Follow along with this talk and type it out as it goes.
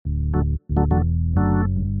Hello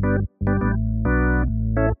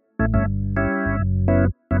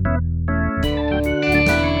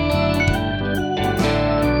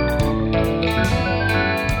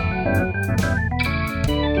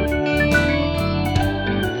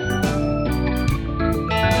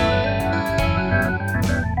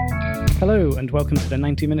and welcome to the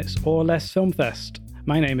 90 Minutes or Less Film Fest.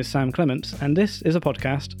 My name is Sam Clements, and this is a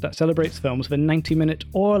podcast that celebrates films with a 90-minute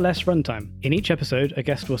or less runtime. In each episode, a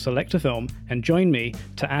guest will select a film and join me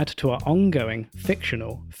to add to our ongoing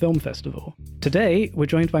fictional film festival. Today, we're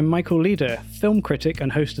joined by Michael Leader, film critic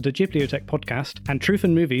and host of the Ghibliotheque podcast and Truth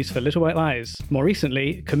and Movies for Little White Lies. More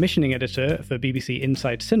recently, commissioning editor for BBC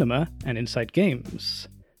Inside Cinema and Inside Games.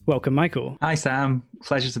 Welcome, Michael. Hi, Sam.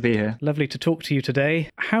 Pleasure to be here. Lovely to talk to you today.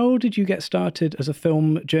 How did you get started as a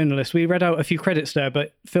film journalist? We read out a few credits there,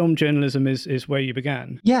 but film journalism is where you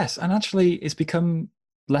began. Yes, and actually it's become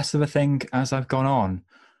less of a thing as I've gone on,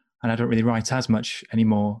 and I don't really write as much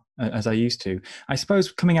anymore as I used to. I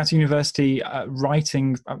suppose coming out of university,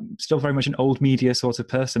 writing, I'm still very much an old media sort of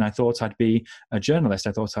person. I thought I'd be a journalist.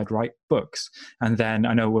 I thought I'd write books. And then,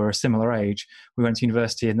 I know we're a similar age, we went to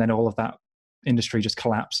university and then all of that industry just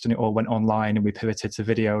collapsed and it all went online and we pivoted to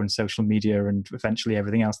video and social media and eventually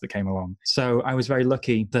everything else that came along. So I was very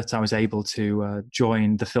lucky that I was able to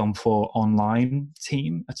join the Film 4 online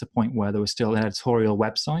team at a point where there was still an editorial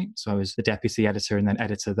website. So I was the deputy editor and then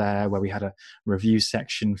editor there, where we had a review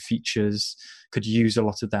section, features, could use a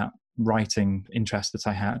lot of that writing interest that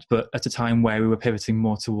I had, but at a time where we were pivoting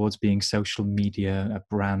more towards being social media, a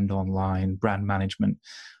brand online, brand management,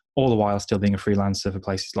 all the while still being a freelancer for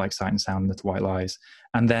places like Sight and Sound and Little White Lies.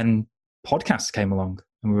 And then podcasts came along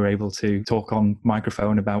and we were able to talk on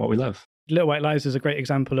microphone about what we love. Little White Lies is a great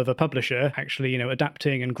example of a publisher actually,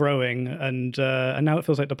 adapting and growing, and now it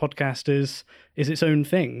feels like the podcast is its own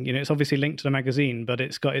thing. It's obviously linked to the magazine, but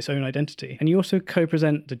it's got its own identity. And you also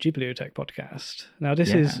co-present the Ghibliotheque podcast. Now,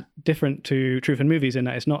 this is different to Truth and Movies in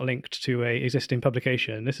that it's not linked to a existing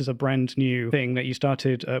publication. This is a brand new thing that you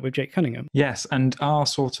started with Jake Cunningham. Yes, and our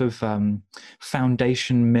sort of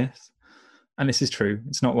foundation myth, and this is true,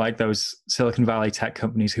 it's not like those Silicon Valley tech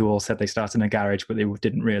companies who all said they started in a garage, but they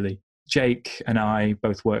didn't really. Jake and I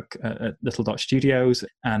both work at Little Dot Studios,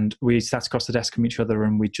 and we sat across the desk from each other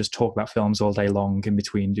and we'd just talk about films all day long in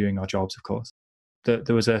between doing our jobs, of course. There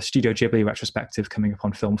was a Studio Ghibli retrospective coming up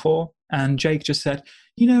on Film 4, and Jake just said,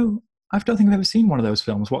 I don't think I've ever seen one of those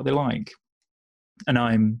films, what are they like? And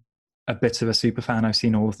I'm a bit of a super fan. I've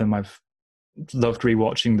seen all of them. I've loved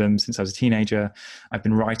rewatching them since I was a teenager. I've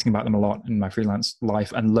been writing about them a lot in my freelance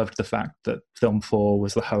life and loved the fact that Film 4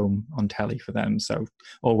 was the home on telly for them. So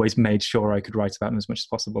always made sure I could write about them as much as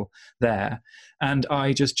possible there. And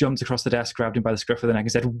I just jumped across the desk, grabbed him by the scruff of the neck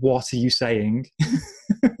and said, "What are you saying?"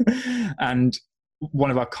 And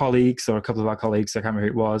one of our colleagues, or a couple of our colleagues, I can't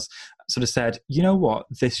remember who it was, sort of said, "You know what?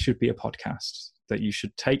 This should be a podcast. That you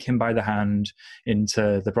should take him by the hand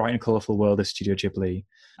into the bright and colourful world of Studio Ghibli,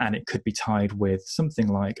 and it could be tied with something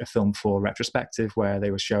like a Film 4 retrospective where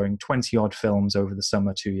they were showing 20-odd films over the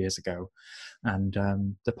summer 2 years ago." And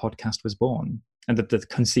the podcast was born. And the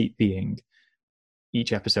conceit being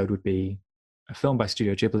each episode would be a film by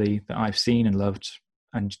Studio Ghibli that I've seen and loved,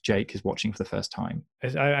 and Jake is watching for the first time.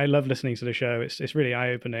 I love listening to the show. It's really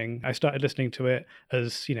eye-opening. I started listening to it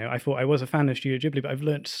as, I thought I was a fan of Studio Ghibli, but I've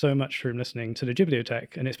learned so much from listening to the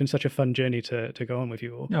Ghibliotheque, and it's been such a fun journey to go on with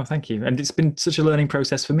you all. No, thank you. And it's been such a learning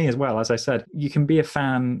process for me as well. As I said, you can be a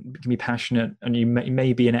fan, you can be passionate, and you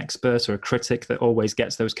may be an expert or a critic that always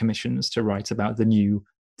gets those commissions to write about the new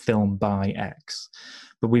film by X.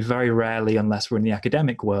 But we very rarely, unless we're in the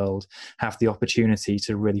academic world, have the opportunity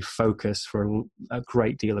to really focus for a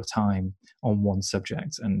great deal of time on one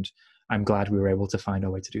subject. And I'm glad we were able to find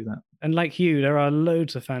our way to do that. And like you, there are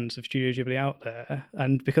loads of fans of Studio Ghibli out there.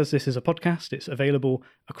 And because this is a podcast, it's available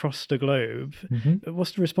across the globe. Mm-hmm.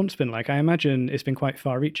 What's the response been like? I imagine it's been quite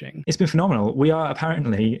far-reaching. It's been phenomenal. We are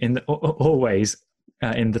apparently always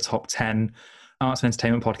in the top 10 arts and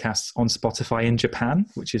entertainment podcasts on Spotify in Japan,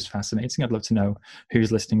 which is fascinating. I'd love to know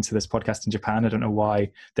who's listening to this podcast in Japan. I don't know why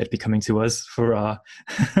they'd be coming to us for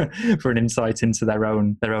an insight into their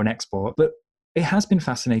own export. But it has been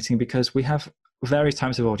fascinating because we have various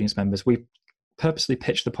types of audience members. We purposely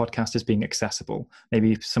pitched the podcast as being accessible.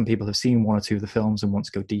 Maybe some people have seen one or two of the films and want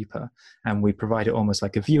to go deeper. And we provide it almost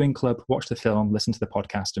like a viewing club. Watch the film, listen to the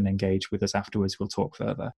podcast, and engage with us afterwards. We'll talk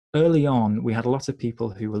further. Early on, we had a lot of people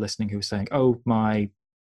who were listening who were saying, "Oh, my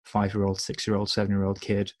 5-year-old, 6-year-old, 7-year-old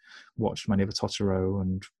kid watched My Neighbor Totoro,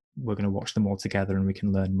 and we're going to watch them all together and we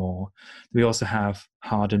can learn more." We also have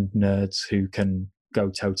hardened nerds who can go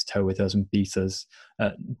toe to toe with us and beat us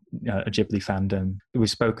at a Ghibli fandom. We've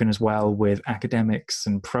spoken as well with academics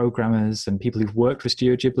and programmers and people who've worked with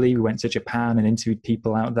Studio Ghibli. We went to Japan and interviewed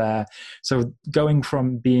people out there. So going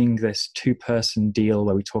from being this two-person deal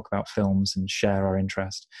where we talk about films and share our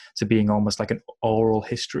interest to being almost like an oral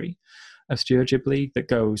history of Studio Ghibli that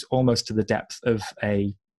goes almost to the depth of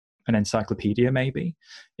an encyclopedia maybe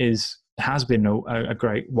has been a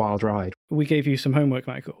great wild ride. We gave you some homework,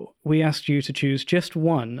 Michael. We asked you to choose just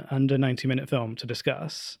one under 90-minute film to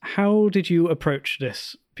discuss. How did you approach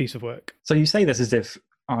this piece of work? So you say this as if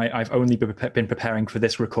I've only been preparing for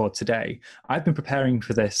this record today. I've been preparing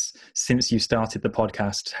for this since you started the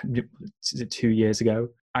podcast 2 years ago.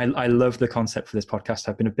 I love the concept for this podcast.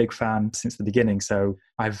 I've been a big fan since the beginning. So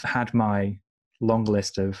I've had my long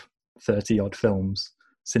list of 30-odd films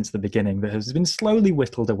since the beginning that has been slowly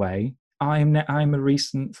whittled away. I'm a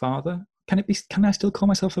recent father. Can I still call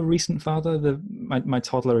myself a recent father? My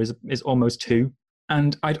toddler is almost 2.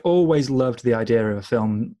 And I'd always loved the idea of a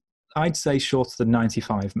film, I'd say shorter than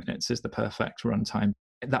 95 minutes is the perfect runtime.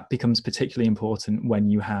 That becomes particularly important when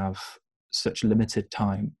you have such limited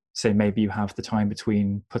time. Say maybe you have the time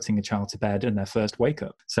between putting a child to bed and their first wake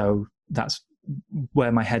up. So that's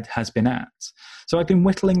where my head has been at. So I've been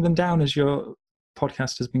whittling them down as your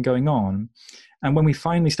podcast has been going on. And when we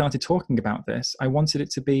finally started talking about this, I wanted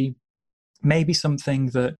it to be maybe something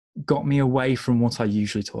that got me away from what I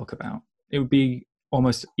usually talk about. It would be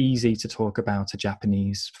almost easy to talk about a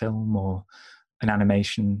Japanese film or an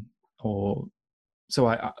animation, so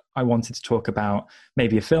I wanted to talk about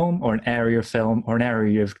maybe a film or an area of film or an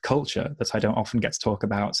area of culture that I don't often get to talk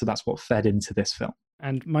about. So that's what fed into this film.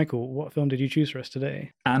 And Michael, what film did you choose for us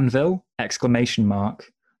today? Anvil, !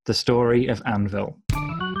 The Story of Anvil.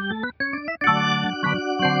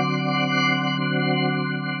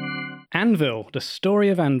 Anvil, The Story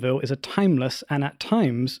of Anvil is a timeless and at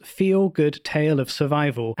times feel-good tale of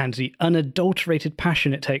survival and the unadulterated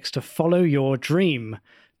passion it takes to follow your dream.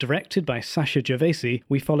 Directed by Sasha Gervasi,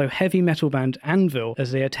 we follow heavy metal band Anvil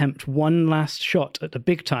as they attempt one last shot at the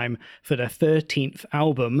big time for their 13th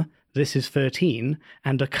album, This Is 13,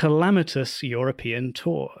 and a calamitous European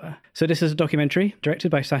tour. So this is a documentary directed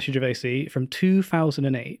by Sasha Gervasi from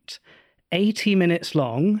 2008, 80 minutes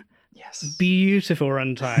long. Yes. Beautiful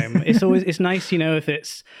runtime. It's nice, if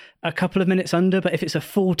it's a couple of minutes under, but if it's a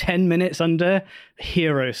full 10 minutes under,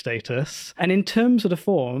 hero status. And in terms of the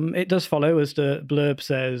form, it does follow, as the blurb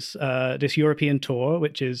says, this European tour,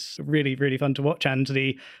 which is really, really fun to watch, and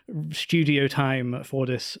the studio time for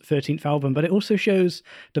this 13th album. But it also shows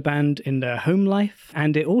the band in their home life,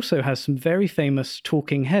 and it also has some very famous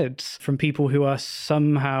talking heads from people who are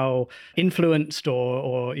somehow influenced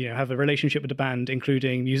or have a relationship with the band,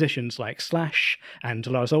 including musicians like Slash and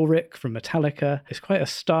Lars Ulrich from Metallica. It's quite a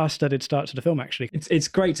star-studded start to the film, actually. It's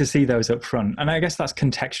great to see those up front. And I guess that's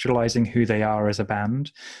contextualizing who they are as a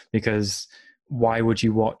band, because why would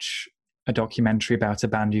you watch a documentary about a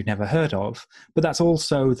band you've never heard of? But that's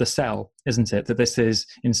also the sell, isn't it? That this is,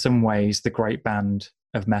 in some ways, the great band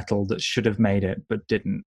of metal that should have made it but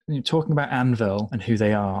didn't. Talking about Anvil and who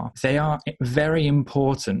they are very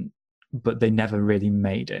important, but they never really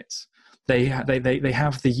made it. They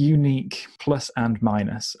have the unique plus and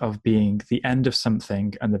minus of being the end of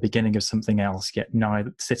something and the beginning of something else, yet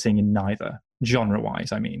sitting in neither,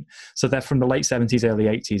 genre-wise, I mean. So they're from the late 70s, early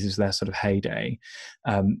 80s is their sort of heyday.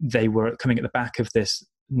 They were coming at the back of this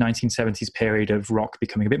 1970s period of rock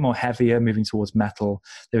becoming a bit more heavier, moving towards metal.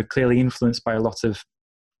 They were clearly influenced by a lot of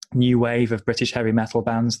new wave of British heavy metal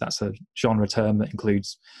bands. That's a genre term that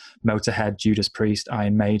includes Motorhead, Judas Priest,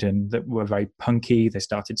 Iron Maiden, that were very punky. They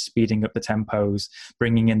started speeding up the tempos,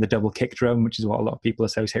 bringing in the double kick drum, which is what a lot of people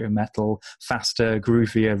associate with metal, faster,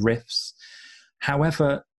 groovier riffs.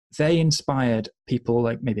 However, they inspired people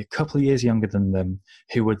like maybe a couple of years younger than them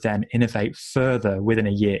who would then innovate further within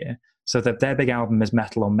a year. So that their big album is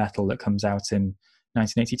Metal on Metal that comes out in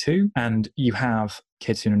 1982, and you have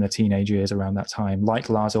kids who are in their teenage years around that time, like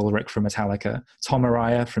Lars Ulrich from Metallica, Tom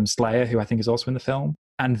Araya from Slayer, who I think is also in the film,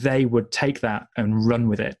 and they would take that and run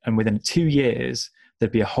with it, and within 2 years there'd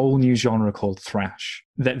be a whole new genre called thrash.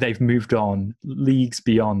 That they've moved on leagues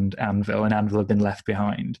beyond Anvil, and Anvil have been left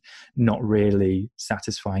behind, not really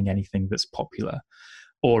satisfying anything that's popular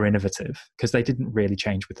or innovative, because they didn't really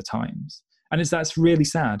change with the times. And that's really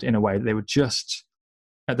sad in a way. They were just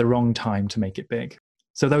at the wrong time to make it big.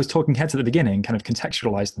 So those talking heads at the beginning kind of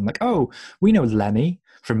contextualized them like, oh, we know Lemmy,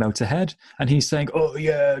 from Motorhead, and he's saying, "Oh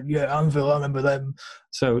yeah, Anvil, I remember them."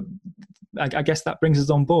 So I guess that brings us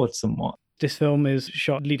on board somewhat. This film is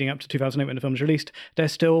shot leading up to 2008 when the film was released. They're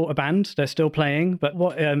still a band, they're still playing, but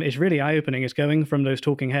what is really eye-opening is going from those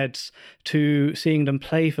Talking Heads to seeing them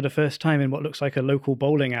play for the first time in what looks like a local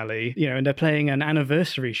bowling alley, and they're playing an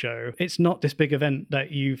anniversary show. It's not this big event that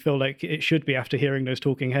you feel like it should be after hearing those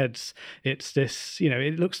Talking Heads. It's this,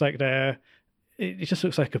 it looks like it just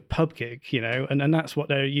looks like a pub gig, and that's what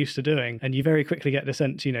they're used to doing. And you very quickly get the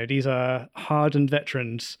sense, these are hardened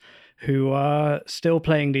veterans who are still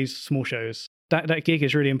playing these small shows. That gig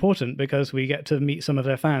is really important because we get to meet some of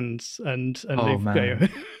their fans, and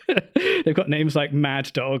they've got names like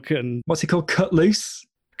Mad Dog and what's he called, Cut Loose?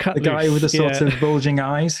 The guy with the sort of bulging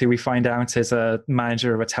eyes, who we find out is a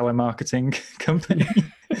manager of a telemarketing company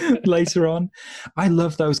later on. I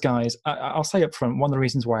love those guys. I'll say up front, one of the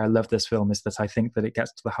reasons why I love this film is that I think that it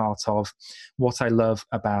gets to the heart of what I love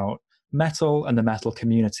about metal and the metal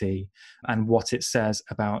community, and what it says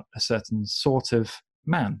about a certain sort of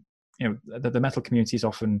man. The metal community is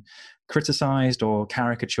often criticized or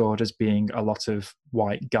caricatured as being a lot of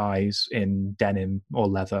white guys in denim or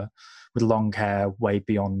leather with long hair way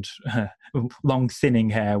beyond long thinning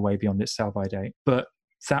hair way beyond its sell-by date. But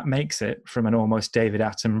that makes it, from an almost David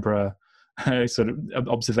Attenborough sort of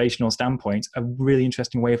observational standpoint, a really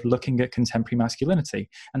interesting way of looking at contemporary masculinity.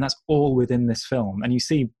 And that's all within this film. And you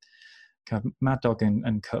see kind of Mad Dog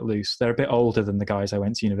and Cut Loose, they're a bit older than the guys I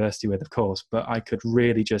went to university with, of course, but I could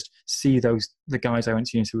really just see the guys I went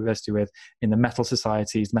to university with in the metal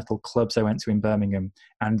societies, metal clubs I went to in Birmingham,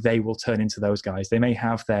 and they will turn into those guys. They may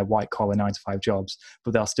have their white-collar 9-to-5 jobs,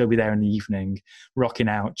 but they'll still be there in the evening, rocking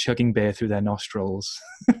out, chugging beer through their nostrils.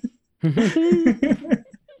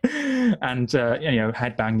 And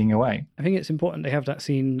headbanging away. I think it's important they have that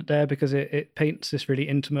scene there because it paints this really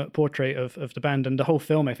intimate portrait of the band, and the whole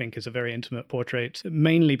film, I think, is a very intimate portrait,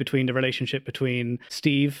 mainly between the relationship between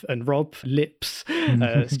Steve and Rob Lips,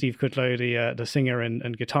 Steve Kudlow, the singer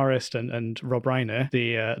and guitarist, and Rob Reiner,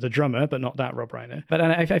 the drummer, but not that Rob Reiner. But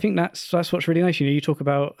I think that's what's really nice. You talk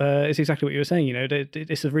about it's exactly what you were saying.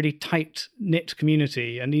 It's a really tight knit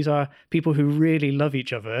community, and these are people who really love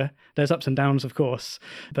each other. There's ups and downs, of course,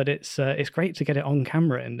 but it's great to get it on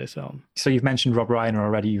camera in this film. So you've mentioned Rob Reiner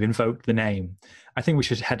already. You've invoked the name. I think we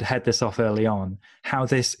should head this off early on. How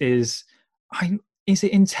this is it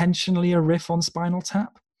intentionally a riff on Spinal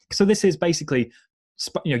Tap? So this is basically,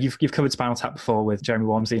 you've covered Spinal Tap before with Jeremy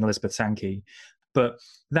Walmsley and Elizabeth Sankey, but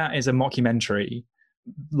that is a mockumentary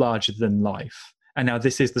larger than life. And now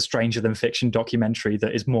this is the Stranger Than Fiction documentary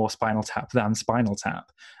that is more Spinal Tap than Spinal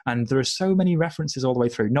Tap. And there are so many references all the way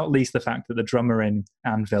through, not least the fact that the drummer in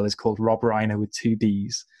Anvil is called Rob Reiner with 2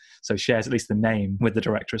 Bs, so shares at least the name with the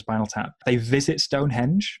director of Spinal Tap. They visit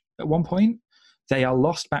Stonehenge at one point. They are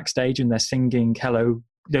lost backstage and they're singing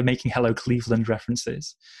they're making Hello Cleveland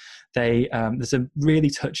references. There's a really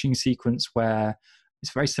touching sequence where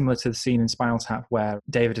it's very similar to the scene in Spinal Tap where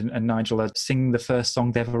David and Nigel are singing the first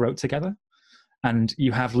song they ever wrote together. And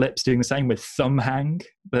you have Lips doing the same with Thumb Hang,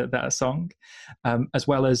 that song, as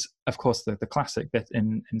well as, of course, the classic bit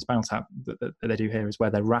in Spinal Tap that they do here is where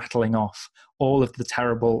they're rattling off all of the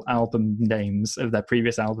terrible album names of their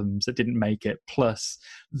previous albums that didn't make it, plus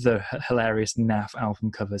the hilarious naff album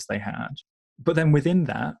covers they had. But then within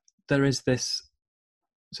that, there is this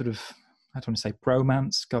sort of, I don't want to say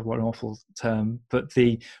bromance, God, what an awful term, but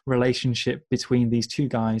the relationship between these two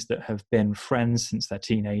guys that have been friends since they're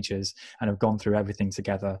teenagers and have gone through everything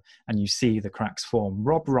together, and you see the cracks form.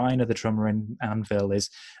 Rob Reiner, the drummer in Anvil, is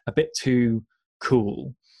a bit too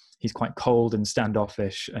cool. He's quite cold and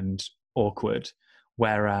standoffish and awkward,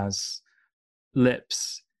 whereas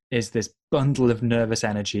Lips is this bundle of nervous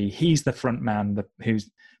energy. He's the front man who's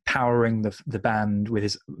powering the band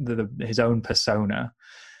with his own persona.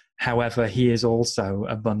 However, he is also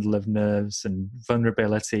a bundle of nerves and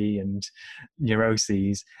vulnerability and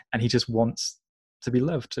neuroses, and he just wants to be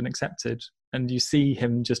loved and accepted. And you see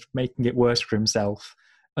him just making it worse for himself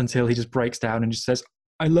until he just breaks down and just says,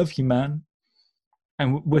 "I love you, man."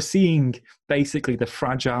 And we're seeing basically the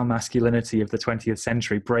fragile masculinity of the 20th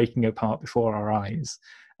century breaking apart before our eyes.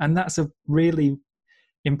 And that's a really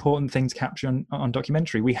important thing to capture on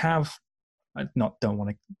documentary. We have, I don't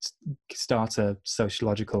want to start a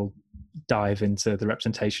sociological dive into the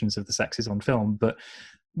representations of the sexes on film, but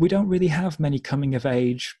we don't really have many coming of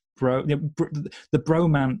age the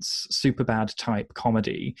bromance Superbad type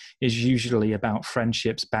comedy is usually about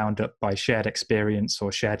friendships bound up by shared experience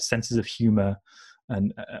or shared senses of humor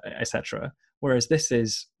and etc. Whereas this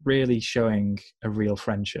is really showing a real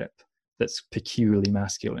friendship that's peculiarly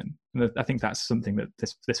masculine. And I think that's something that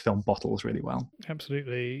this film bottles really well.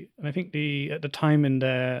 Absolutely. And I think at the time in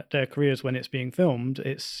their careers when it's being filmed,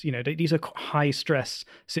 it's, these are high stress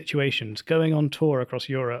situations, going on tour across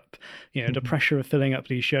Europe, the pressure of filling up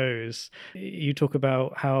these shows. You talk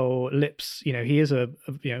about how Lips, he is a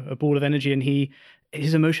ball of energy, and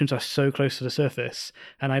his emotions are so close to the surface.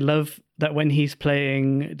 And I love that when he's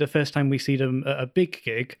playing, the first time we see them at a big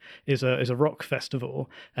gig is a rock festival,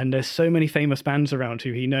 and there's so many famous bands around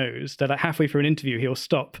who he knows that halfway through an interview he'll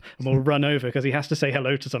stop and will run over because he has to say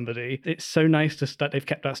hello to somebody. It's so nice that they've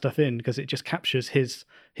kept that stuff in, because it just captures his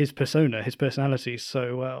persona, his personality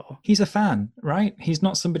so well. He's a fan, right? He's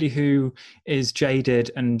not somebody who is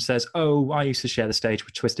jaded and says, oh, I used to share the stage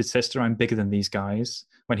with Twisted Sister, I'm bigger than these guys.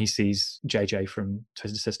 When he sees JJ from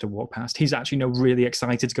Twisted Sister walk past, he's actually really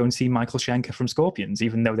excited to go and see Michael Schenker from Scorpions,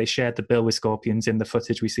 even though they shared the bill with Scorpions in the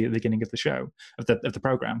footage we see at the beginning of the show, of the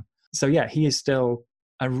program. So yeah, he is still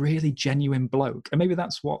a really genuine bloke. And maybe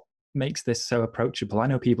that's what makes this so approachable. I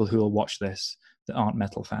know people who will watch this that aren't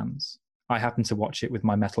metal fans. I happened to watch it with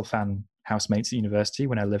my metal fan housemates at university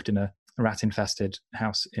when I lived in a rat-infested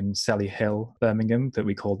house in Selly Hill, Birmingham, that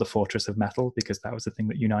we called the Fortress of Metal, because that was the thing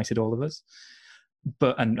that united all of us.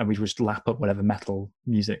 And we would just lap up whatever metal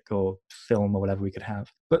music or film or whatever we could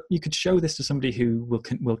have. But you could show this to somebody who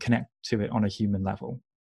will connect to it on a human level.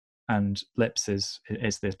 And Lips is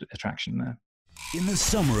the attraction there. In the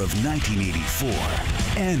summer of 1984,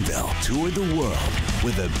 Anvil toured the world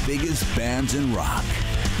with the biggest bands in rock.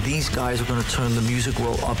 These guys are going to turn the music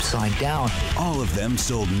world upside down. All of them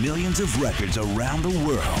sold millions of records around the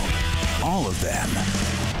world. All of them,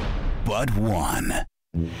 but one.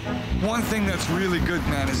 One thing that's really good,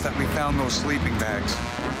 man, is that we found those sleeping bags.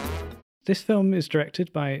 This film is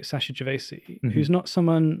directed by Sasha Gervasi, who's not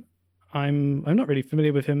someone I'm not really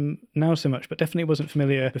familiar with him now so much, but definitely wasn't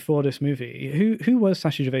familiar before this movie. Who was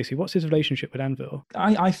Sasha Gervasi? What's his relationship with Anvil?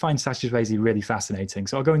 I find Sasha Gervasi really fascinating.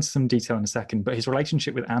 So I'll go into some detail in a second, but his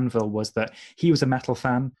relationship with Anvil was that he was a metal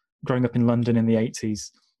fan growing up in London in the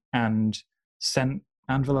 80s and sent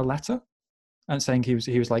Anvil a letter and saying he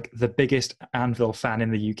was like the biggest Anvil fan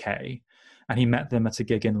in the UK, and he met them at a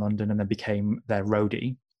gig in London and then became their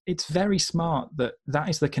roadie. It's very smart that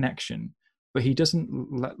is the connection, but he doesn't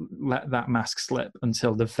let that mask slip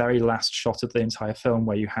until the very last shot of the entire film,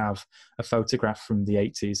 where you have a photograph from the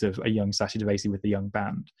 80s of a young Sasha Gervasi with the young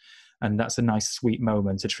band. And that's a nice, sweet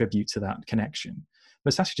moment, a tribute to that connection.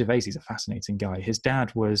 But Sasha Gervasi is a fascinating guy. His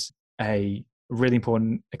dad was a really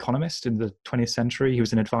important economist in the 20th century. He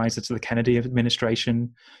was an advisor to the Kennedy administration,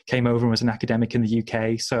 came over and was an academic in the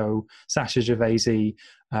UK. So Sasha Gervasi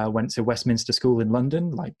went to Westminster School in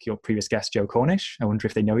London, like your previous guest, Joe Cornish. I wonder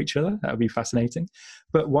if they know each other. That would be fascinating.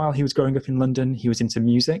 But while he was growing up in London, he was into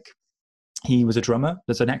music. He was a drummer.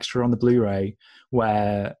 There's an extra on the Blu-ray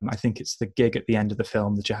where I think it's the gig at the end of the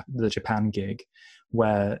film, the Japan gig,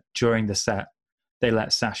 where during the set, they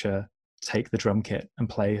let Sasha take the drum kit and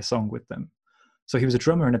play a song with them. So he was a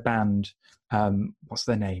drummer in a band. What's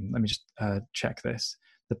their name? Let me just check this.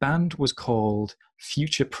 The band was called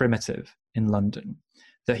Future Primitive in London,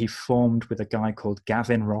 that he formed with a guy called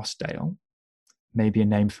Gavin Rossdale, maybe a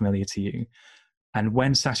name familiar to you. And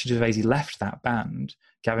when Sasha Gervasi left that band,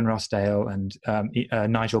 Gavin Rossdale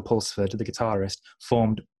and Nigel Pulsford, the guitarist,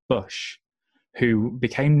 formed Bush, who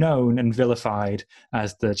became known and vilified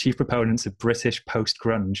as the chief proponents of British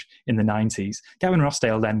post-grunge in the 90s. Gavin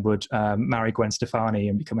Rossdale then would marry Gwen Stefani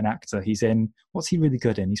and become an actor. What's he really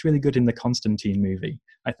good in? He's really good in the Constantine movie,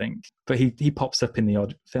 I think. But he pops up in the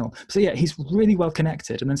odd film. So yeah, he's really well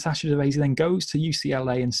connected. And then Sasha Gervasi then goes to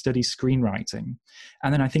UCLA and studies screenwriting.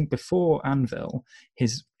 And then I think before Anvil,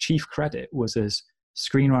 his chief credit was as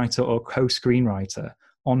screenwriter or co-screenwriter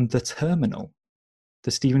on The Terminal, the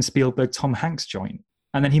Steven Spielberg, Tom Hanks joint.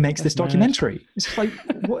 And then he makes this documentary. It's like,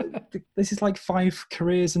 what? This is like 5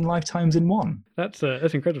 careers and lifetimes in one. That's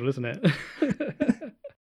incredible, isn't it?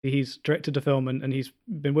 He's directed the film and he's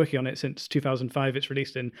been working on it since 2005. It's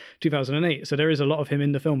released in 2008. So there is a lot of him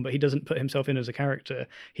in the film, but he doesn't put himself in as a character.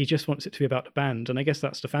 He just wants it to be about the band. And I guess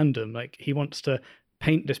that's the fandom. Like, he wants to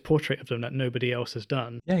paint this portrait of them that nobody else has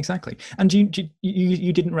done. Yeah, exactly. And you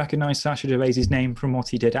didn't recognize Sasha Gervasi's name from what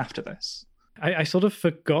he did after this? I sort of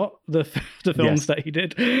forgot the films that he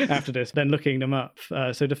did after this, then looking them up.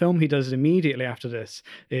 So the film he does immediately after this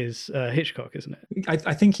is Hitchcock, isn't it?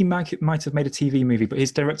 I think he might have made a TV movie, but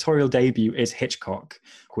his directorial debut is Hitchcock,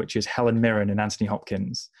 which is Helen Mirren and Anthony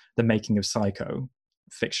Hopkins, the making of Psycho,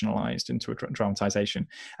 fictionalized into a dramatization.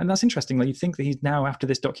 And that's interesting. Like, you think that he's now, after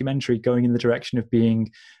this documentary, going in the direction of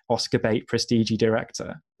being Oscar bait, prestige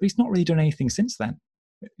director, but he's not really done anything since then.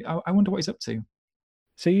 I wonder what he's up to.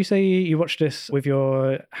 So you say you watched this with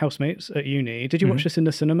your housemates at uni. Did you watch this in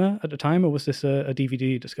the cinema at the time, or was this a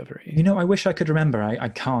DVD discovery? You know, I wish I could remember. I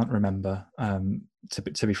can't remember,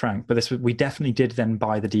 to be frank. But we definitely did then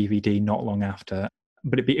buy the DVD not long after.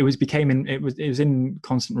 But it was in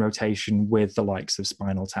constant rotation with the likes of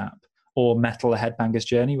Spinal Tap or Metal: A Headbanger's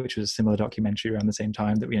Journey, which was a similar documentary around the same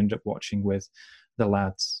time that we ended up watching with the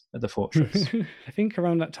lads at the Fortress. I think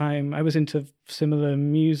around that time I was into similar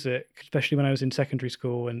music, especially when I was in secondary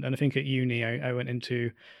school, and I think at uni I went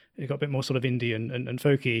into, it got a bit more sort of indie and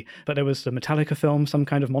folky, but there was the Metallica film, Some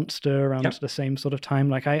Kind of Monster, around the same sort of time.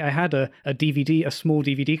 Like I had a small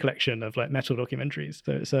DVD collection of like metal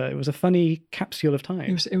documentaries. So it was a funny capsule of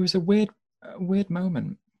time. It was a weird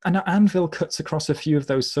moment. And Anvil cuts across a few of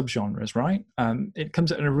those subgenres, right? It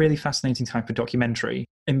comes at a really fascinating type of documentary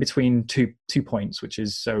in between two points, which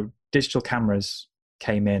is, so digital cameras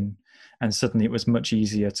came in, and suddenly it was much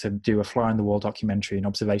easier to do a fly-on-the-wall documentary, an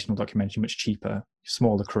observational documentary, much cheaper,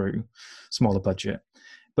 smaller crew, smaller budget.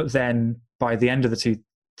 But then by the end of the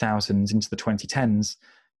 2000s into the 2010s,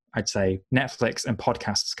 I'd say Netflix and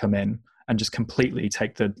podcasts come in and just completely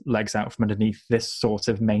take the legs out from underneath this sort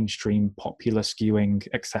of mainstream, popular skewing,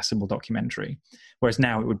 accessible documentary. Whereas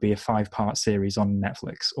now it would be a 5-part series on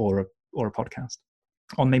Netflix or a podcast.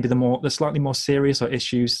 On maybe the slightly more serious or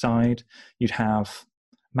issues side, you'd have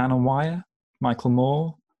Man on Wire, Michael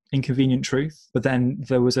Moore, Inconvenient Truth. But then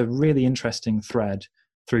there was a really interesting thread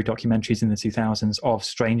through documentaries in the 2000s of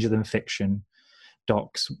stranger than fiction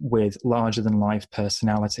docs with larger than life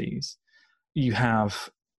personalities. You have,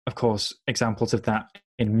 of course, examples of that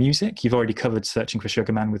in music. You've already covered Searching for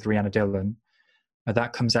Sugar Man with Rihanna Dillon.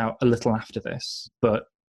 That comes out a little after this, but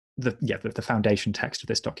the foundation text of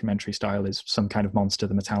this documentary style is Some Kind of Monster,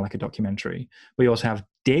 the Metallica documentary. We also have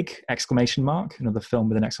Dig, ! Another film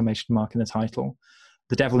with an exclamation mark in the title.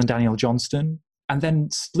 The Devil and Daniel Johnston. And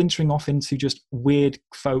then splintering off into just weird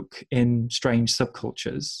folk in strange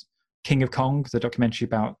subcultures. King of Kong, the documentary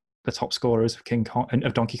about the top scorers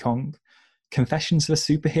of Donkey Kong. Confessions of a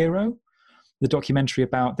Superhero, the documentary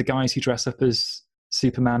about the guys who dress up as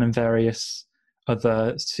Superman and various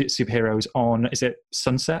other superheroes on, is it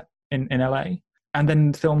Sunset in LA? And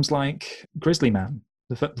then films like Grizzly Man,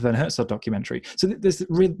 the Werner Herzog documentary. So there's a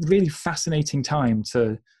really fascinating time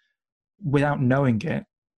to, without knowing it,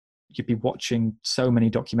 you'd be watching so many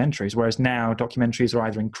documentaries. Whereas now documentaries are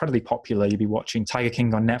either incredibly popular, you'd be watching Tiger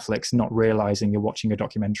King on Netflix, not realizing you're watching a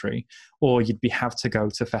documentary, or you'd have to go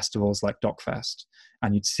to festivals like DocFest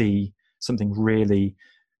and you'd see something really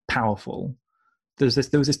powerful. There was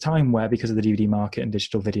this time where, because of the DVD market and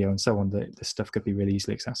digital video and so on, this stuff could be really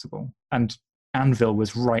easily accessible. And Anvil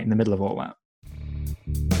was right in the middle of all that.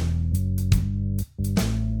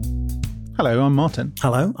 Hello, I'm Martin.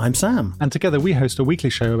 Hello, I'm Sam. And together we host a weekly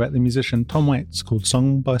show about the musician Tom Waits called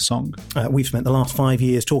Song by Song. We've spent the last 5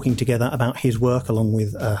 years talking together about his work, along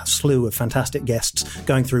with a slew of fantastic guests,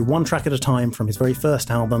 going through one track at a time from his very first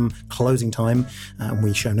album, Closing Time, and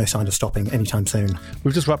we show no sign of stopping anytime soon.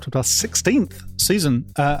 We've just wrapped up our 16th season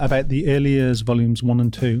about the early years, volumes 1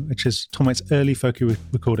 and 2, which is Tom Waits' early folky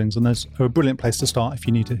recordings, and those are a brilliant place to start if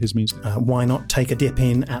you're new to his music. Why not take a dip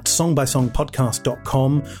in at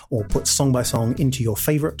songbysongpodcast.com or put Song by Song into your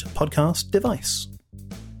favourite podcast device.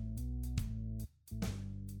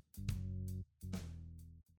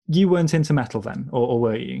 You weren't into metal then, or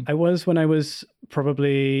were you? I was when I was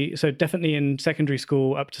definitely in secondary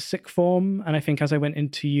school up to sixth form, and I think as I went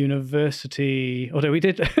into university, although we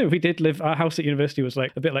did live, our house at university was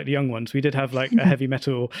like a bit like the young ones. We did have like a heavy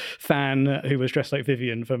metal fan who was dressed like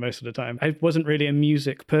Vivian for most of the time. I wasn't really a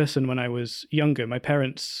music person when I was younger. My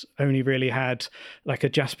parents only really had like a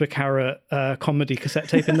Jasper Carrot comedy cassette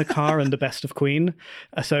tape in the car and the Best of Queen.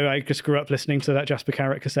 So I just grew up listening to that Jasper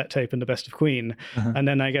Carrot cassette tape and the Best of Queen. Uh-huh. And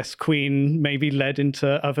then I guess Queen maybe led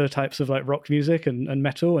into other types of like rock music and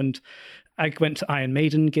metal, and I went to Iron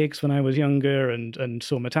Maiden gigs when I was younger and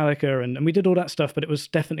saw Metallica and we did all that stuff, but it was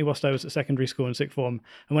definitely whilst I was at secondary school and sixth form.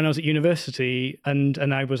 And when I was at university and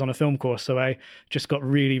I was on a film course, so I just got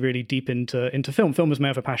really, really deep into film. Film was my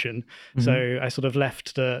other passion. Mm-hmm. So I sort of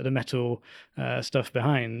left the metal stuff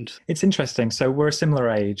behind. It's interesting. So we're a similar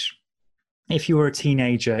age. If you were a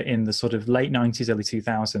teenager in the sort of late 90s, early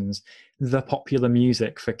 2000s, the popular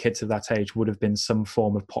music for kids of that age would have been some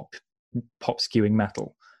form of pop skewing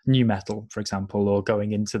metal, new metal, for example, or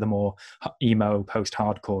going into the more emo,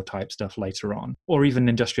 post-hardcore type stuff later on, or even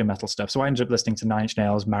industrial metal stuff. So I ended up listening to Nine Inch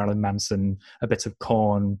Nails, Marilyn Manson, a bit of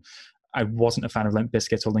Korn. I wasn't a fan of Limp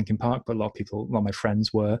Bizkit or Linkin Park, but a lot of my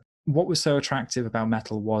friends were. What was so attractive about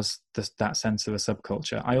metal was that sense of a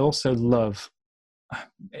subculture. I also love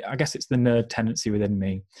I guess it's the nerd tendency within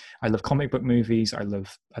me. I love comic book movies. At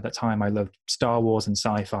that time, I loved Star Wars and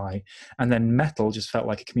sci-fi. And then metal just felt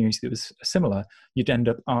like a community that was similar. You'd end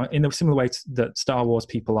up in a similar way that Star Wars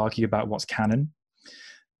people argue about what's canon.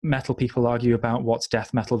 Metal people argue about what's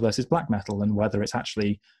death metal versus black metal, and whether it's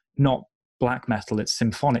actually not black metal, it's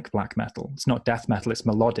symphonic black metal. It's not death metal, it's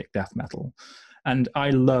melodic death metal. And I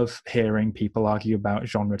love hearing people argue about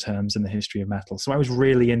genre terms in the history of metal. So I was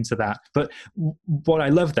really into that. But what I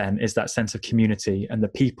love then is that sense of community and the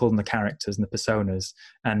people and the characters and the personas.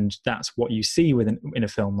 And that's what you see in a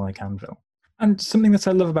film like Anvil. And something that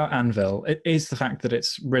I love about Anvil is the fact that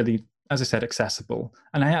it's really, as I said, accessible.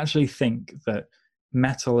 And I actually think that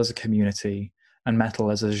metal as a community and metal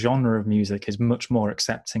as a genre of music is much more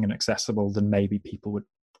accepting and accessible than maybe people would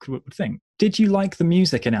think. Did you like the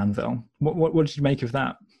music in Anvil? What did you make of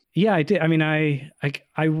that? Yeah, I did. I mean, I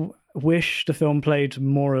wish the film played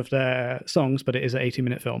more of their songs, but it is an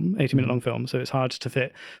 80-minute long film, so it's hard to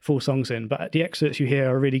fit full songs in. But the excerpts you hear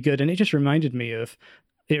are really good, and it just reminded me a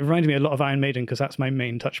lot of Iron Maiden, because that's my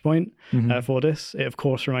main touch point for this. It, of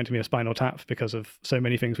course, reminded me of Spinal Tap because of so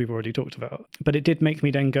many things we've already talked about. But it did make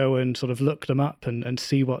me then go and sort of look them up and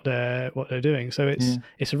see what they're doing. So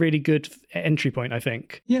it's a really good entry point, I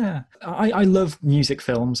think. Yeah, I love music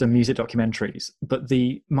films and music documentaries, but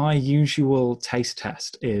my usual taste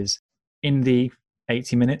test is in the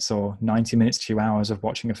 80 minutes or 90 minutes, 2 hours of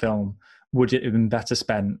watching a film, would it have been better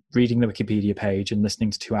spent reading the Wikipedia page and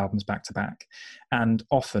listening to 2 albums back to back? And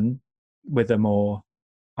often with a more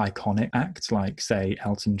iconic act, like, say,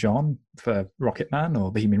 Elton John for Rocketman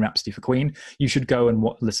or Bohemian Rhapsody for Queen, you should go and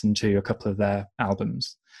listen to a couple of their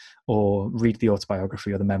albums or read the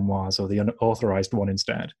autobiography or the memoirs or the unauthorized one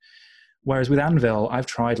instead. Whereas with Anvil, I've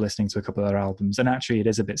tried listening to a couple of their albums, and actually it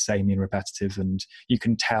is a bit samey and repetitive, and you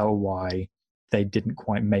can tell why they didn't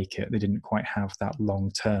quite make it. They didn't quite have that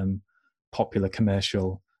long-term popular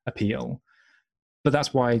commercial appeal. But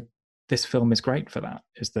that's why this film is great for that,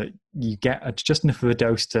 is that you get just enough of a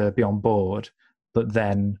dose to be on board, but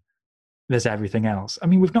then there's everything else. I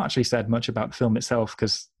mean, we've not actually said much about the film itself,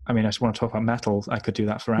 because I just want to talk about metal. I could do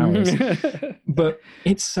that for hours. But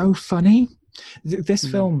it's so funny. This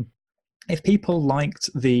film, if people liked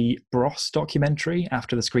the Bros documentary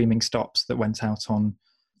After the Screaming Stops that went out on,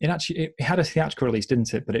 it had a theatrical release,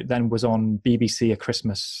 didn't it? But it then was on BBC a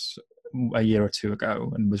Christmas a year or two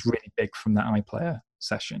ago and was really big from that iPlayer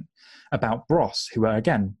session, about Bros, who are,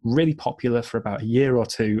 again, really popular for about a year or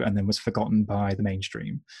two and then was forgotten by the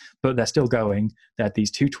mainstream. But they're still going. They're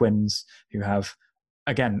these two twins who have,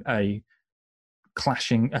 again, a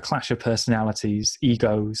clash of personalities,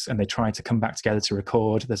 egos, and they try to come back together to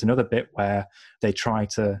record. There's another bit where they try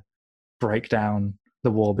to break down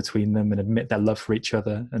the wall between them and admit their love for each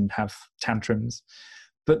other and have tantrums.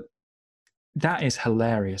 But that is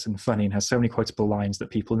hilarious and funny and has so many quotable lines that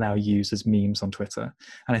people now use as memes on Twitter.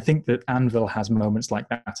 And I think that Anvil has moments like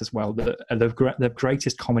that as well, that the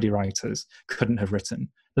greatest comedy writers couldn't have written.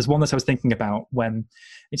 There's one that I was thinking about when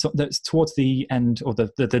it's towards the end, or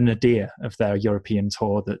the nadir of their European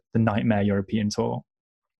tour, the Nightmare European tour.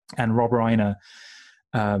 And Rob Reiner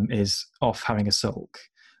is off having a sulk.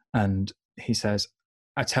 And he says,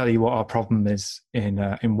 I tell you what our problem is in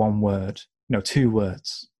one word. No, 2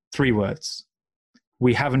 words. 3 words.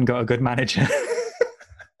 We haven't got a good manager.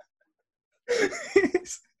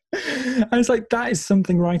 And it's like, that is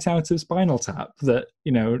something right out of Spinal Tap that,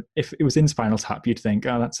 if it was in Spinal Tap, you'd think,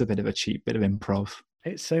 oh, that's a bit of a cheap bit of improv.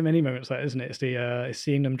 It's so many moments like that, isn't it? It's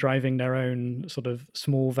seeing them driving their own sort of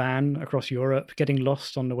small van across Europe, getting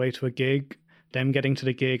lost on the way to a gig, them getting to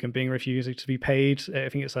the gig and being refused to be paid. I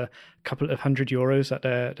think it's a couple of €100 that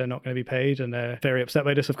they're not going to be paid, and they're very upset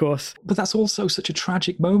by this, of course. But that's also such a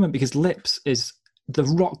tragic moment, because Lips is the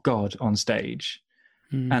rock god on stage,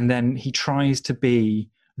 and then he tries to be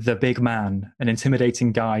the big man, an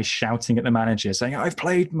intimidating guy shouting at the manager, saying, I've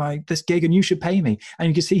played this gig and you should pay me. And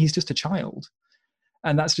you can see he's just a child.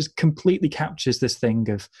 And that's just completely captures this thing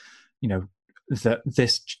of,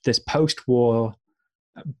 this post-war,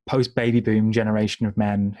 post-baby boom generation of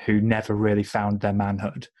men who never really found their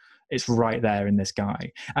manhood. It's right there in this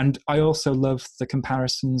guy. And I also love the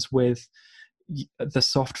comparisons with the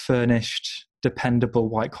soft furnished, dependable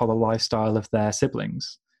white-collar lifestyle of their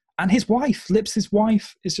siblings. And his wife, Lips'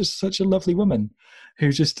 wife, is just such a lovely woman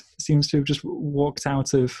who just seems to have just walked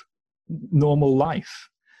out of normal life.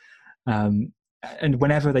 And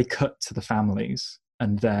whenever they cut to the families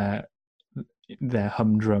and their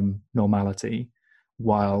humdrum normality,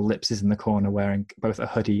 while Lips is in the corner wearing both a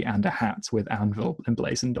hoodie and a hat with Anvil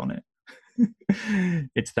emblazoned on it.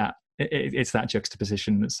 It's that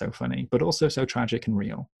juxtaposition that's so funny, but also so tragic and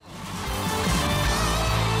real.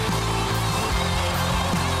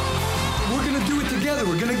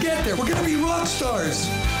 together. We're gonna get there. We're gonna be rock stars.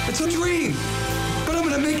 It's a dream, but I'm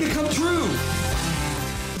gonna make it come true.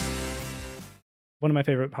 One of my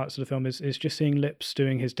favorite parts of the film is just seeing Lips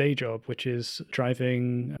doing his day job, which is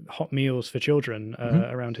driving hot meals for children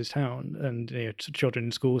around his town and children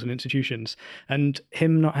in schools and institutions, and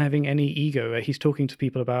him not having any ego. He's talking to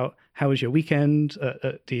people about how was your weekend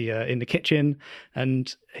at the in the kitchen,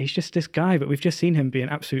 and he's just this guy. But we've just seen him be an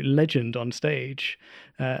absolute legend on stage,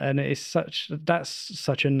 and that's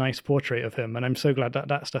such a nice portrait of him. And I'm so glad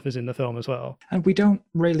that stuff is in the film as well. And we don't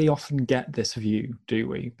really often get this view, do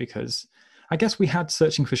we? Because I guess we had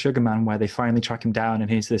Searching for Sugar Man, where they finally track him down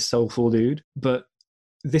and he's this soulful dude. But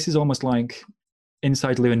this is almost like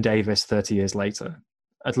Inside Llewyn Davis 30 years later.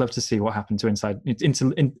 I'd love to see what happened to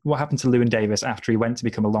what happened to Llewyn Davis after he went to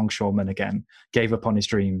become a longshoreman again, gave up on his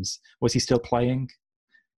dreams. Was he still playing?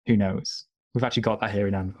 Who knows? We've actually got that here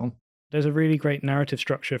in Anvil. There's a really great narrative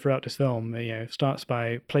structure throughout this film. It starts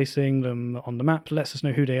by placing them on the map, lets us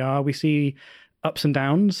know who they are. We see ups and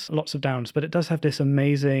downs, lots of downs, but it does have this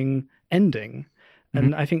amazing ending.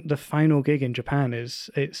 And I think the final gig in Japan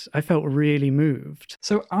I felt really moved.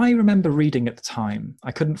 So I remember reading at the time,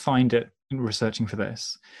 I couldn't find it in researching for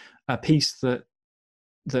this, a piece that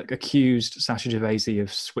accused Sasha Gervasi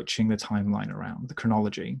of switching the timeline around, the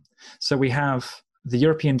chronology. So we have the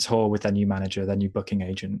European tour with their new manager, their new booking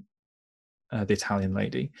agent, the Italian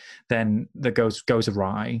lady, then that goes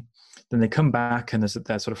awry. Then they come back and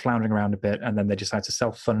they're sort of floundering around a bit, and then they decide to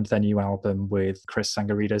self-fund their new album with Chris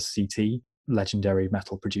Sangarida's CT, legendary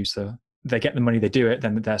metal producer. They get the money, they do it,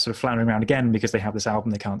 then they're sort of floundering around again because they have this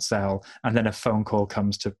album they can't sell, and then a phone call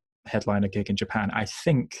comes to headline a gig in Japan. I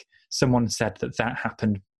think someone said that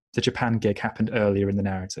happened, the Japan gig happened earlier in the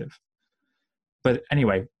narrative. But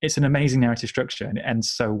anyway, it's an amazing narrative structure, and it ends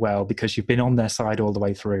so well because you've been on their side all the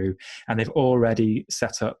way through, and they've already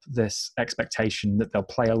set up this expectation that they'll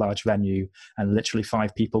play a large venue and literally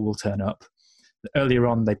 5 people will turn up. Earlier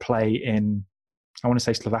on, they play in, I want to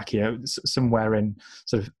say Slovakia, somewhere in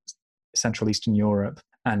sort of Central Eastern Europe,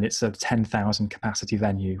 and it's a 10,000 capacity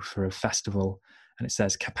venue for a festival. And it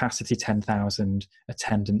says capacity 10,000,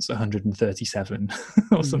 attendance 137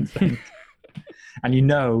 or something. And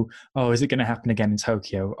is it going to happen again in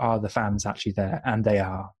Tokyo? Are the fans actually there? And they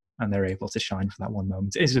are, and they're able to shine for that one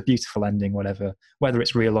moment. It is a beautiful ending, whether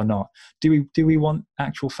it's real or not. Do we want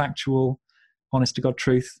actual, factual, honest to God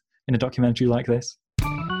truth in a documentary like this?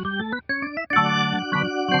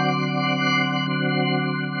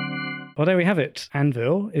 Well, there we have it.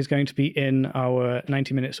 Anvil is going to be in our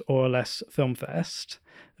 90 Minutes or Less Film Fest.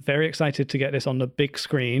 Very excited to get this on the big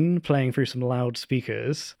screen, playing through some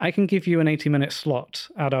loudspeakers. I can give you an 80-minute slot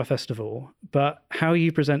at our festival, but how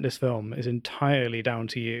you present this film is entirely down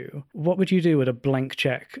to you. What would you do with a blank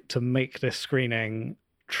check to make this screening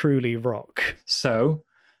truly rock? So,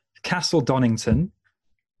 Castle Donington,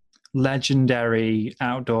 legendary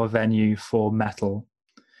outdoor venue for metal.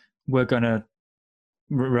 We're going to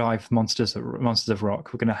revive Monsters of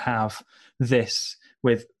Rock. We're going to have this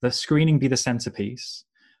with the screening be the centerpiece,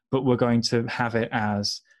 but we're going to have it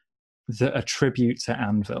as a tribute to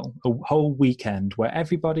Anvil, a whole weekend where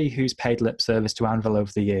everybody who's paid lip service to Anvil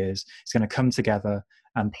over the years is going to come together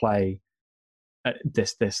and play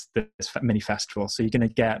this mini festival. So you're going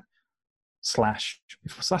to get Slash.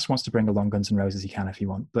 If Slash wants to bring along Guns N' Roses, he can if you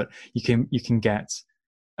want, but you can get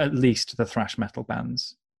at least the thrash metal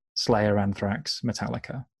bands, Slayer, Anthrax,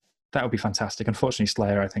 Metallica. That would be fantastic. Unfortunately,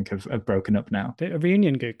 Slayer, I think, have broken up now. A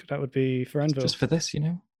reunion gig, that would be for Anvil. Just for this,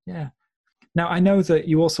 Yeah. Now, I know that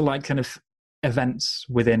you also like kind of events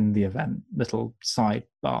within the event, little side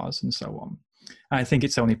bars and so on. I think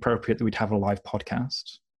it's only appropriate that we'd have a live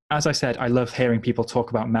podcast. As I said, I love hearing people talk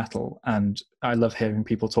about metal, and I love hearing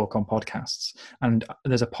people talk on podcasts. And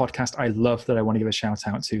there's a podcast I love that I want to give a shout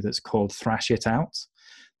out to that's called Thrash It Out,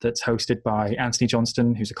 that's hosted by Anthony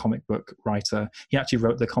Johnston, who's a comic book writer. He actually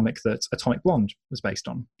wrote the comic that Atomic Blonde was based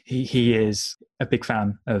on. He is a big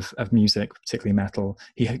fan of music, particularly metal.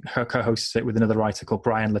 He co-hosts it with another writer called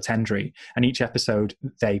Brian Latendry, and each episode,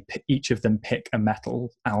 each of them pick a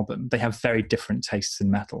metal album. They have very different tastes in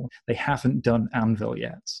metal. They haven't done Anvil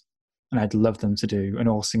yet, and I'd love them to do an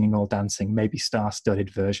all singing, all dancing, maybe star-studded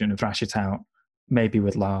version of Thrash It Out, maybe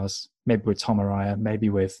with Lars, maybe with Tom Araya, maybe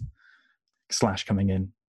with Slash coming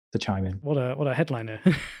in to chime in. What a headliner.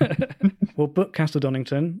 We'll book Castle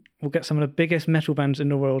Donington. We'll get some of the biggest metal bands in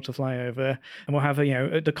the world to fly over, and we'll have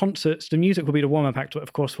the concerts. The music will be the warm-up act, but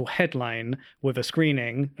of course we'll headline with a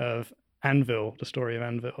screening of Anvil, the story of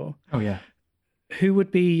Anvil. Oh yeah. who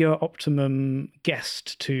would be your optimum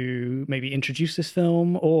guest to maybe introduce this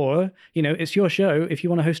film? Or, it's your show. If you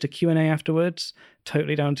want to host a Q&A afterwards,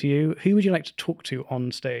 totally down to you. Who would you like to talk to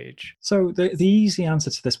on stage? So the easy answer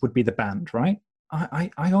to this would be the band, right?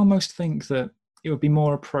 I almost think that it would be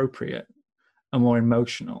more appropriate and more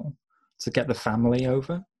emotional to get the family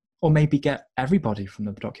over, or maybe get everybody from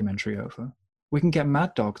the documentary over. We can get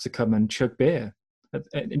Mad Dog to come and chug beer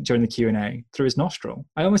during the Q&A through his nostril.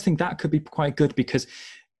 I almost think that could be quite good, because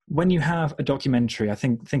when you have a documentary, I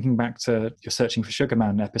think thinking back to your Searching for Sugar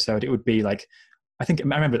Man episode, it would be like, I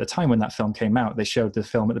remember at the time when that film came out, they showed the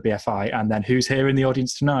film at the BFI and then who's here in the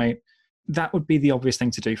audience tonight? That would be the obvious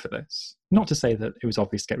thing to do for this. Not to say that it was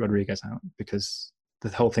obvious to get Rodriguez out, because the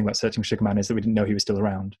whole thing about Searching for Sugar Man is that we didn't know he was still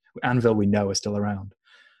around. Anvil we know is still around.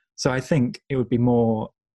 So I think it would be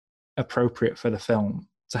more appropriate for the film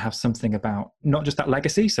to have something about not just that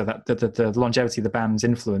legacy, so that the longevity of the band's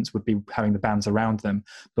influence would be having the bands around them,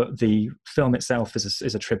 but the film itself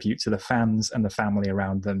is a tribute to the fans and the family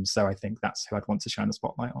around them. So I think that's who I'd want to shine the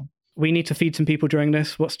spotlight on. We need to feed some people during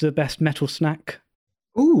this. What's the best metal snack?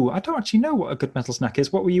 Ooh, I don't actually know what a good metal snack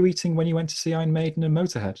is. What were you eating when you went to see Iron Maiden and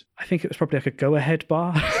Motorhead? I think it was probably like a Go-Ahead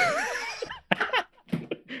bar.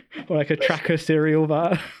 Or like a Tracker cereal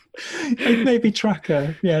bar. Maybe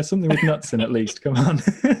Tracker. Yeah, something with nuts in at least. Come on.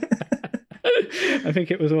 I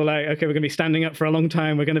think it was all like, okay, we're going to be standing up for a long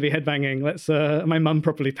time. We're going to be headbanging. My mum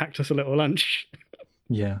probably packed us a little lunch.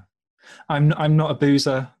 Yeah. I'm not a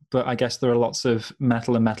boozer, but I guess there are lots of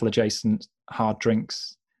metal and metal adjacent hard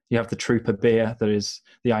drinks. You have the Trooper beer, that is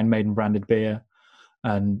the Iron Maiden branded beer.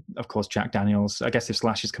 And of course, Jack Daniels. I guess if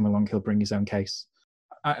Slash is coming along, he'll bring his own case.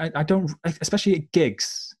 I don't, especially at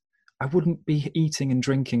gigs, I wouldn't be eating and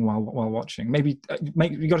drinking while watching. Maybe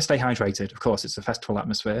you got to stay hydrated. Of course, it's a festival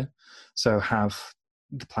atmosphere, so have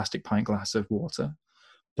the plastic pint glass of water.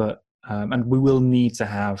 But and we will need to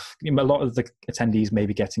have, a lot of the attendees may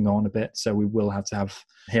be getting on a bit, so we will have to have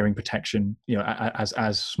hearing protection,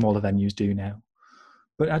 as smaller venues do now.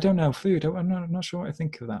 But I don't know, food. I'm not sure what I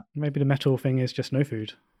think of that. Maybe the metal thing is just no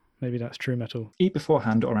food. Maybe that's true metal. Eat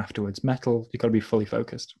beforehand or afterwards. Metal, you've got to be fully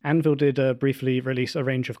focused. Anvil did briefly release a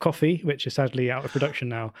range of coffee, which is sadly out of production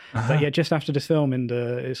now. But yeah, just after this film, in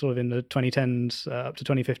the 2010s up to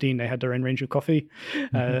 2015, they had their own range of coffee.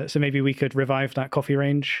 So maybe we could revive that coffee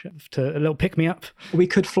range to a little pick-me-up. We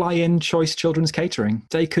could fly in Choice Children's Catering.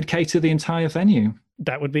 They could cater the entire venue.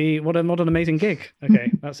 That would be what an amazing gig.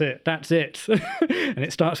 Okay, that's it. And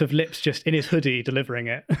it starts with Lips just in his hoodie delivering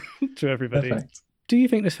it to everybody. Perfect. Do you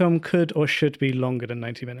think this film could or should be longer than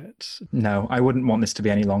 90 minutes? No, I wouldn't want this to be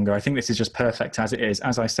any longer. I think this is just perfect as it is.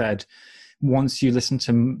 As I said, once you listen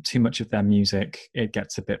to too much of their music, it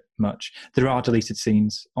gets a bit much. There are deleted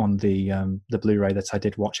scenes on the Blu-ray that I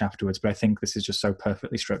did watch afterwards, but I think this is just so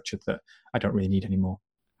perfectly structured that I don't really need any more.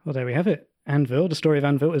 Well, there we have it. Anvil, the story of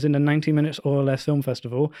Anvil, is in the 90 Minutes or Less Film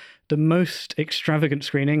Festival. The most extravagant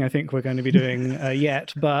screening I think we're going to be doing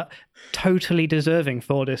yet, but totally deserving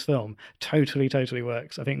for this film. Totally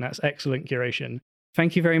works. I think that's excellent curation.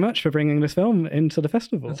 Thank you very much for bringing this film into the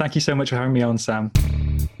festival. Thank you so much for having me on, Sam.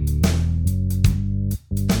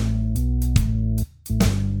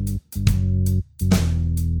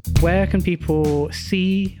 Where can people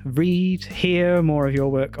see, read, hear more of your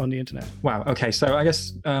work on the internet? Wow. Okay. So I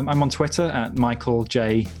guess I'm on Twitter at Michael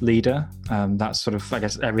J. Leader. That's sort of, I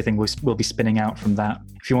guess, everything will be spinning out from that.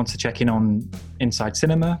 If you want to check in on Inside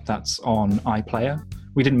Cinema, that's on iPlayer.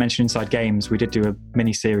 We didn't mention Inside Games. We did do a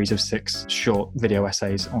mini series of 6 short video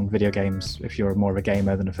essays on video games. If you're more of a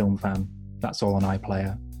gamer than a film fan, that's all on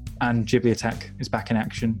iPlayer. And Ghibliotech is back in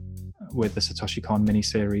action with the Satoshi Kon mini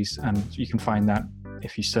series, and you can find that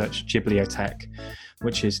if you search Ghibliotech,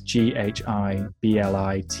 which is Ghiblitheque.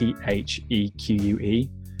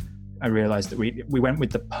 I realized that we went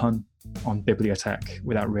with the pun on bibliotech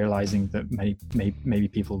without realizing that maybe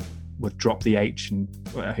people would drop the H, and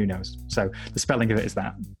who knows. So the spelling of it is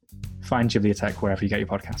that. Find Ghibliotech wherever you get your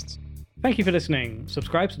podcasts. Thank you for listening.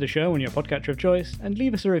 Subscribe to the show on your podcatcher of choice and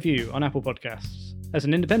leave us a review on Apple Podcasts. As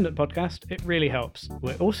an independent podcast, it really helps.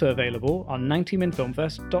 We're also available on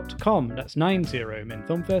 90minfilmfest.com. That's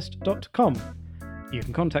 90minfilmfest.com. You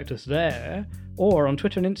can contact us there or on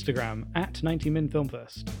Twitter and Instagram at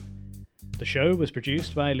 90minfilmfest. The show was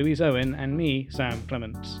produced by Louise Owen and me, Sam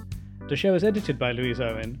Clements. The show is edited by Louise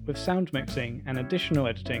Owen with sound mixing and additional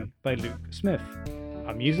editing by Luke Smith.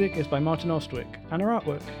 Our music is by Martin Ostwick and our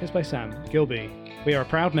artwork is by Sam Gilby. We are a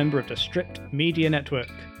proud member of the Stripped Media Network.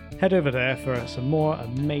 Head over there for some more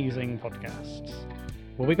amazing podcasts.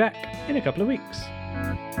 We'll be back in a couple of weeks.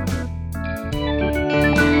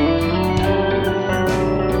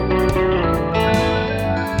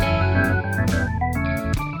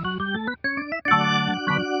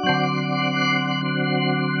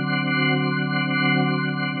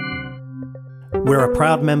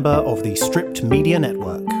 proud member of the Stripped Media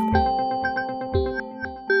Network.